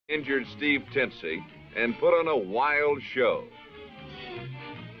injured Steve Tinsey and put on a wild show.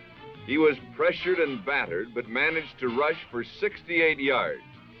 He was pressured and battered, but managed to rush for 68 yards,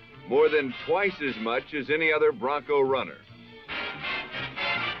 more than twice as much as any other Bronco runner.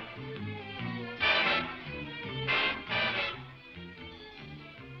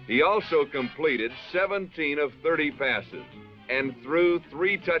 He also completed 17 of 30 passes and threw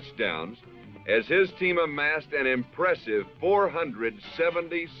 3 touchdowns as his team amassed an impressive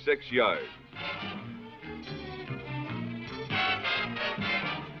 476 yards.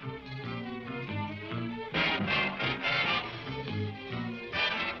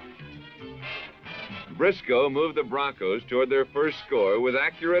 Briscoe moved the Broncos toward their first score with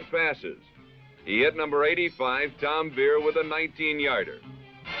accurate passes. He hit number 85, Tom Beer, with a 19-yarder.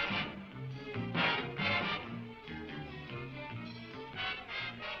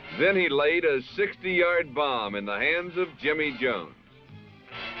 Then he laid a 60-yard bomb in the hands of Jimmy Jones.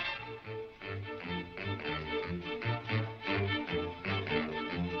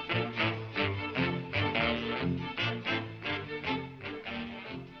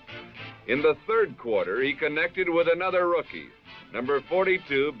 In the third quarter, he connected with another rookie, number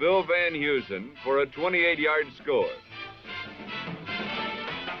 42, Bill Van Heusen, for a 28-yard score.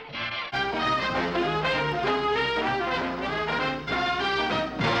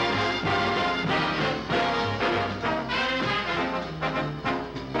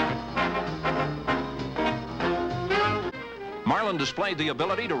 Marlin displayed the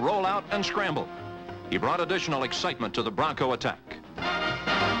ability to roll out and scramble. He brought additional excitement to the Bronco attack.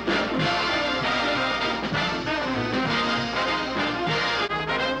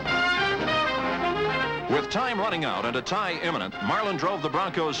 With time running out and a tie imminent, Marlin drove the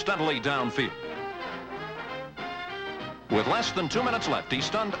Broncos steadily downfield. With less than 2 minutes left, he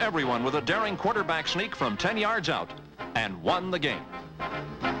stunned everyone with a daring quarterback sneak from 10 yards out and won the game.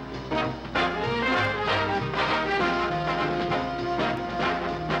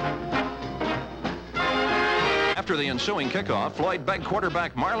 After the ensuing kickoff, Floyd begged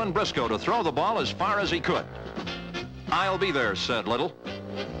quarterback Marlin Briscoe to throw the ball as far as he could. "I'll be there," said Little.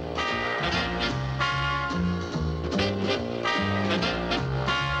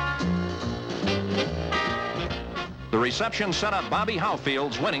 The reception set up Bobby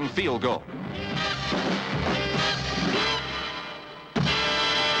Howfield's winning field goal.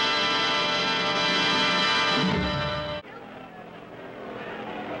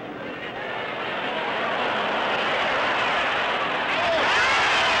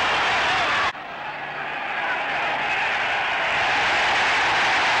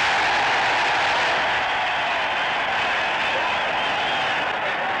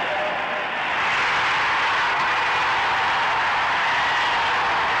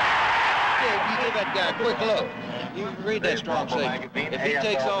 Quick look. You read that strong safety. If he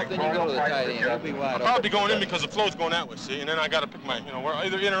takes off, then you go to the tight end. He'll be wide open. I'll be going in because the flow's going that way, see? And then I got to pick my, we're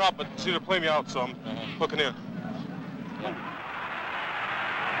either in or out, but it's either play me out, so I'm looking in.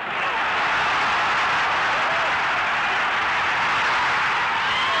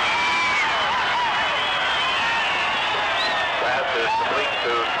 Pass is complete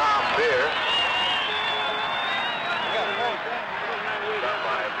to Tom Beer.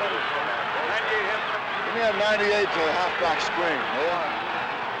 Give me a 98 to a halfback screen.